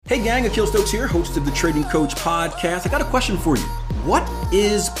Hey gang, Akil Stokes here, host of the Trading Coach Podcast. I got a question for you. What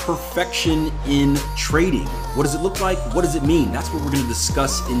is perfection in trading? What does it look like? What does it mean? That's what we're going to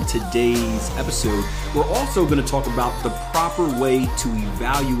discuss in today's episode. We're also going to talk about the proper way to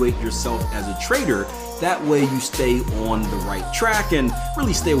evaluate yourself as a trader. That way you stay on the right track and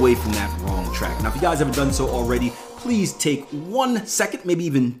really stay away from that wrong track. Now, if you guys haven't done so already, please take 1 second, maybe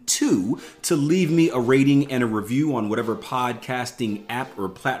even 2, to leave me a rating and a review on whatever podcasting app or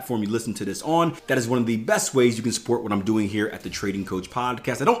platform you listen to this on. That is one of the best ways you can support what I'm doing here at the Trading Coach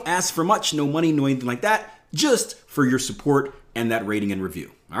Podcast. I don't ask for much, no money, no anything like that, just for your support and that rating and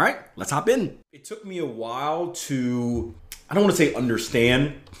review. All right, let's hop in. It took me a while to, I don't want to say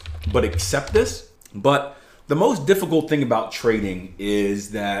understand, but accept this. But the most difficult thing about trading is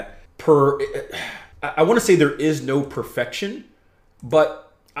that I want to say there is no perfection,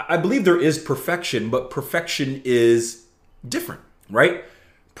 but I believe there is perfection, but perfection is different, right?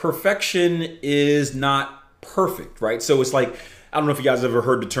 Perfection is not perfect, right? So it's like, I don't know if you guys ever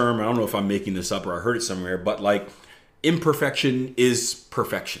heard the term, I don't know if I'm making this up or I heard it somewhere, but like imperfection is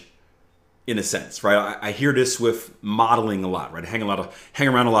perfection in a sense, right? I hear this with modeling a lot, right? I hang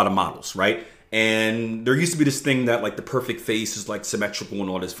around a lot of models, right? And there used to be this thing that like the perfect face is like symmetrical and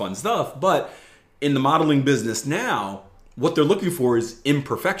all this fun stuff, but in the modeling business now, what they're looking for is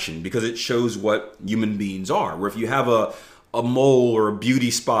imperfection because it shows what human beings are. Where if you have a mole or a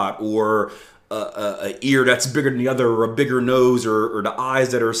beauty spot or a ear that's bigger than the other or a bigger nose or the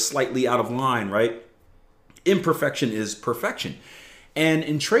eyes that are slightly out of line, right? Imperfection is perfection. And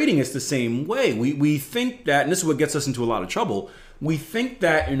in trading, it's the same way. We think that, and this is what gets us into a lot of trouble, we think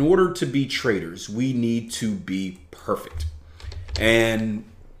that in order to be traders, we need to be perfect. And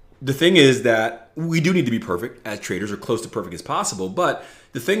the thing is that we do need to be perfect as traders or close to perfect as possible. But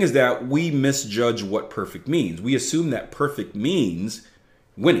the thing is that we misjudge what perfect means. We assume that perfect means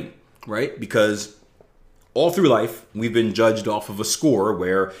winning, right? Because all through life, we've been judged off of a score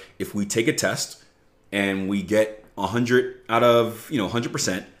where if we take a test and we get 100 out of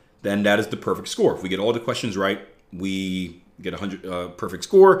 100%, then that is the perfect score. If we get all the questions right, we get 100 perfect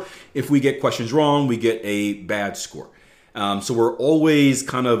score. If we get questions wrong, we get a bad score. So we're always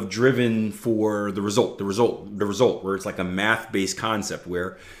kind of driven for the result, where it's like a math-based concept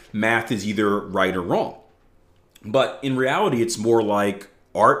where math is either right or wrong. But in reality, it's more like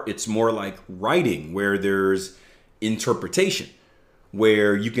art. It's more like writing where there's interpretation,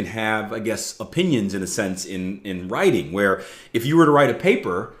 where you can have, I guess, opinions in a sense in writing, where if you were to write a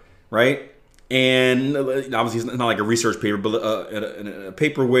paper, right? And obviously it's not like a research paper, but a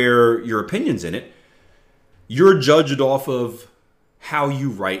paper where your opinion's in it, you're judged off of how you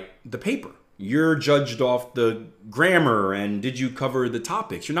write the paper. You're judged off the grammar and did you cover the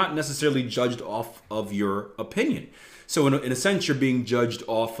topics. You're not necessarily judged off of your opinion. So in a sense, you're being judged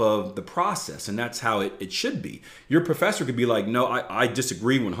off of the process, and that's how it should be. Your professor could be like, no, I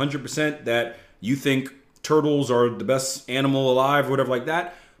disagree 100% that you think turtles are the best animal alive or whatever like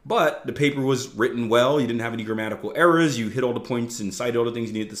that. But the paper was written well. You didn't have any grammatical errors. You hit all the points and cited all the things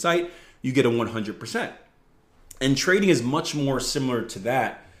you needed to cite. You get a 100%. And trading is much more similar to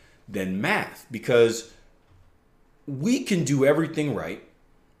that than math because we can do everything right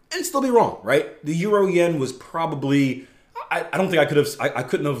and still be wrong, right? The euro yen was probably, I don't think I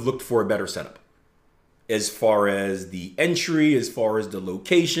couldn't have looked for a better setup as far as the entry, as far as the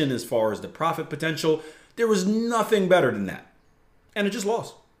location, as far as the profit potential. There was nothing better than that. And it just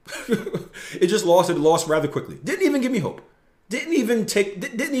lost. It lost rather quickly. Didn't even give me hope. Didn't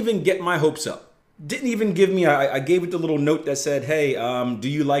even get my hopes up. Didn't even give me, I gave it the little note that said, hey, do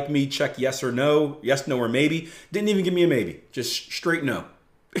you like me? Check yes or no, yes, no, or maybe. Didn't even give me a maybe, just straight no,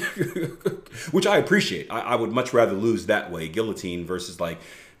 which I appreciate. I would much rather lose that way, guillotine versus like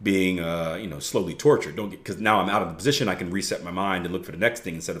being, slowly tortured. Because now I'm out of the position, I can reset my mind and look for the next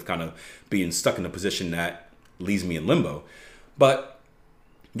thing instead of kind of being stuck in a position that leaves me in limbo. But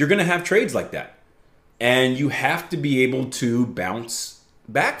you're going to have trades like that. And you have to be able to bounce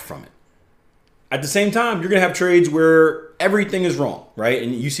back from it. At the same time, you're going to have trades where everything is wrong, right?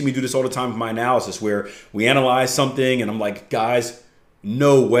 And you see me do this all the time with my analysis where we analyze something and I'm like, guys,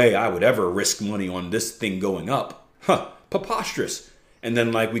 no way I would ever risk money on this thing going up. Preposterous. And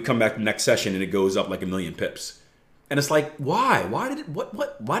then like we come back the next session and it goes up like 1,000,000 pips. And it's like, why? Why did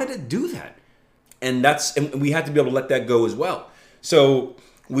it do that? And we have to be able to let that go as well. So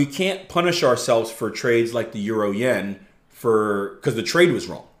we can't punish ourselves for trades like the euro yen because the trade was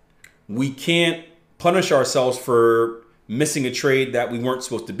wrong. We can't punish ourselves for missing a trade that we weren't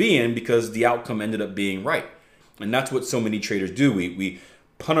supposed to be in because the outcome ended up being right. And that's what so many traders do. We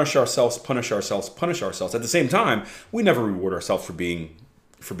punish ourselves. At the same time, we never reward ourselves for being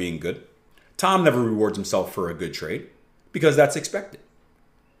for being good. Tom never rewards himself for a good trade because that's expected.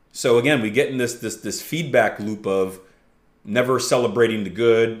 So again, we get in this feedback loop of never celebrating the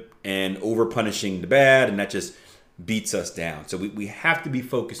good and over punishing the bad, and that just beats us down. So we have to be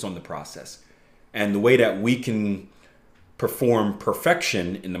focused on the process. And the way that we can perform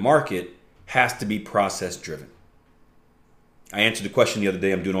perfection in the market has to be process driven. I answered the question the other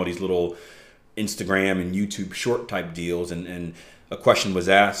day. I'm doing all these little Instagram and YouTube short type deals, and a question was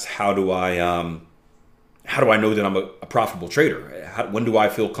asked: How do I know that I'm a profitable trader? When do I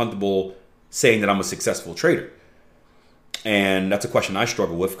feel comfortable saying that I'm a successful trader? And that's a question I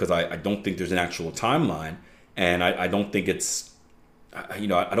struggle with because I don't think there's an actual timeline, and I don't think it's, I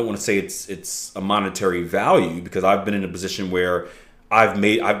don't want to say it's a monetary value, because I've been in a position where I've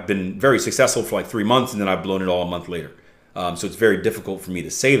been very successful for like 3 months and then I've blown it all a month later. So it's very difficult for me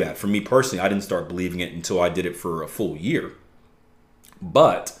to say that. For me personally, I didn't start believing it until I did it for a full year.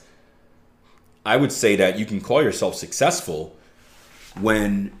 But I would say that you can call yourself successful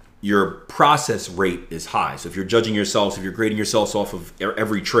when your process rate is high. So if you're judging yourselves, if you're grading yourselves off of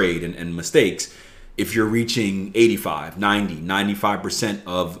every trade and mistakes, if you're reaching 85, 90, 95%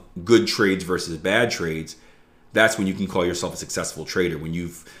 of good trades versus bad trades, that's when you can call yourself a successful trader. When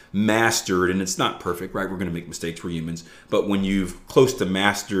you've mastered, and it's not perfect, right? We're going to make mistakes, we're humans, but when you've close to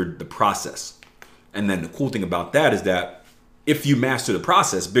mastered the process. And then the cool thing about that is that if you master the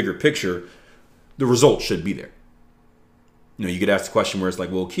process, bigger picture, the result should be there. You get asked a question where it's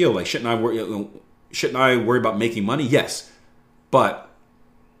like, well, Keel, like, shouldn't I worry about making money? Yes, but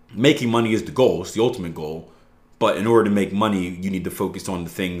making money is the goal. It's the ultimate goal. But in order to make money, you need to focus on the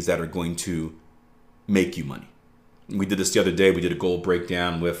things that are going to make you money. We did this the other day. We did a goal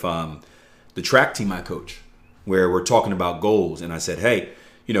breakdown with the track team I coach, where we're talking about goals. And I said, hey,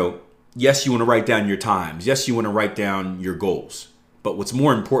 yes, you want to write down your times. Yes, you want to write down your goals. But what's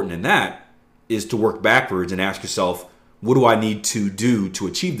more important than that is to work backwards and ask yourself, what do I need to do to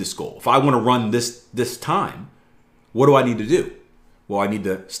achieve this goal? If I want to run this time, what do I need to do? Well, I need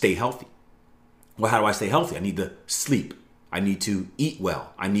to stay healthy. Well, how do I stay healthy? I need to sleep. I need to eat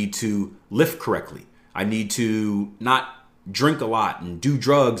well. I need to lift correctly. I need to not drink a lot and do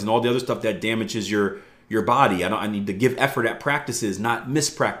drugs and all the other stuff that damages your body. I need to give effort at practices, not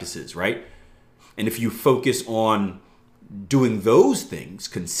miss practices, right? And if you focus on doing those things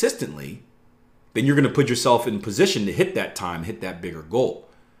consistently, then you're going to put yourself in position to hit that time, hit that bigger goal.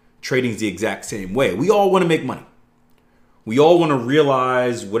 Trading is the exact same way. We all want to make money. We all want to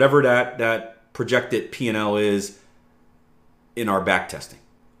realize whatever that projected P&L is in our back testing.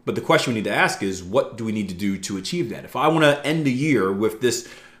 But the question we need to ask is, what do we need to do to achieve that? If I want to end the year with this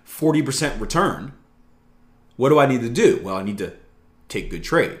 40% return, what do I need to do? Well, I need to take good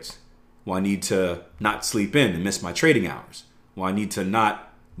trades. Well, I need to not sleep in and miss my trading hours. Well, I need to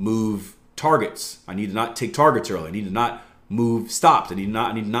not move targets. I need to not take targets early. I need to not move stops. I need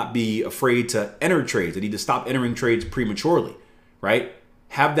to not be afraid to enter trades. I need to stop entering trades prematurely, right?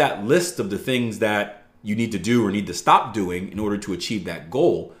 Have that list of the things that you need to do or need to stop doing in order to achieve that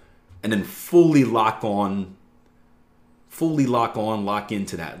goal, and then fully lock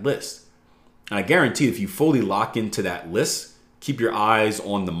into that list. And I guarantee if you fully lock into that list, keep your eyes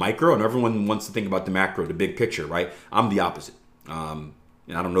on the micro, and everyone wants to think about the macro, the big picture, right? I'm the opposite. And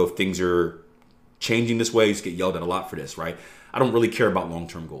I don't know if things are changing this way. I used to get yelled at a lot for this, right? I don't really care about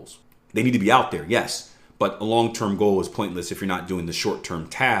long-term goals. They need to be out there, yes. But a long-term goal is pointless if you're not doing the short-term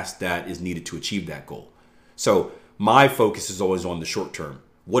task that is needed to achieve that goal. So my focus is always on the short term.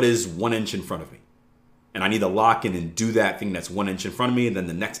 What is 1 inch in front of me? And I need to lock in and do that thing that's 1 inch in front of me, and then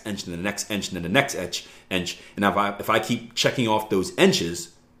the next inch, and then the next inch, and then the next inch. And if I keep checking off those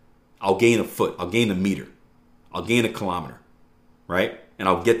inches, I'll gain a foot, I'll gain a meter, I'll gain a kilometer, right? And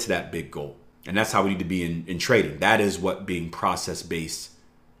I'll get to that big goal. And that's how we need to be in trading. That is what being process-based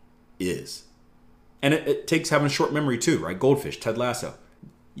is. And it takes having a short memory too, right? Goldfish, Ted Lasso.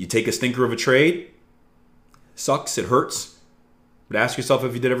 You take a stinker of a trade, sucks, it hurts. But ask yourself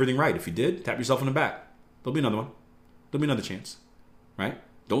if you did everything right. If you did, tap yourself on the back. There'll be another one. There'll be another chance, right?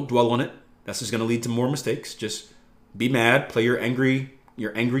 Don't dwell on it. That's just going to lead to more mistakes. Just be mad, play your angry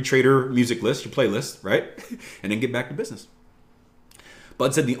trader music list, your playlist, right? And then get back to business.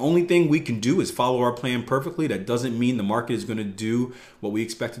 Bud said the only thing we can do is follow our plan perfectly. That doesn't mean the market is going to do what we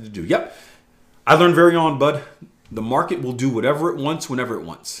expect it to do. Yep. I learned very on, Bud. The market will do whatever it wants, whenever it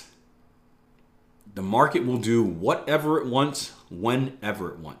wants. The market will do whatever it wants,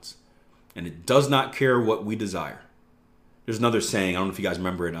 whenever it wants. And it does not care what we desire. There's another saying, I don't know if you guys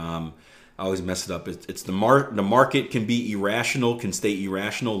remember it. I always mess it up. It's the market can be irrational, can stay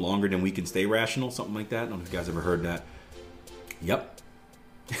irrational longer than we can stay rational. Something like that. I don't know if you guys ever heard that. Yep.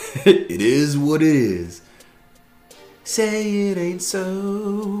 It is what it is. Say it ain't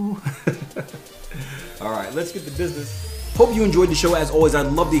so. All right, let's get to business. Hope you enjoyed the show. As always, I'd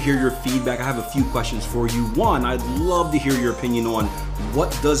love to hear your feedback. I have a few questions for you. One, I'd love to hear your opinion on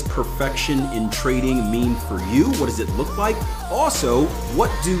what does perfection in trading mean for you? What does it look like? Also,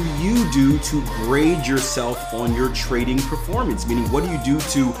 what do you do to grade yourself on your trading performance? Meaning, what do you do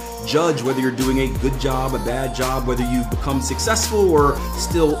to judge whether you're doing a good job, a bad job, whether you've become successful or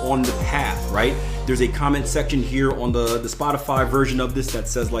still on the path, right? There's a comment section here on the Spotify version of this that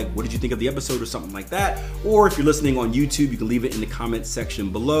says like, what did you think of the episode or something like that? Or if you're listening on YouTube, you can leave it in the comment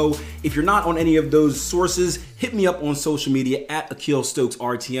section below. If you're not on any of those sources, hit me up on social media at Akil Stokes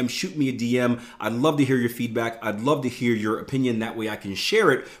RTM. Shoot me a DM. I'd love to hear your feedback. I'd love to hear your opinion. That way I can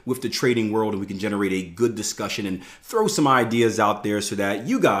share it with the trading world and we can generate a good discussion and throw some ideas out there so that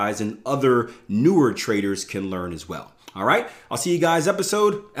you guys and other newer traders can learn as well. All right, I'll see you guys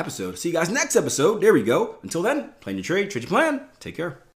see you guys next episode. There we go. Until then, plan your trade your plan. Take care.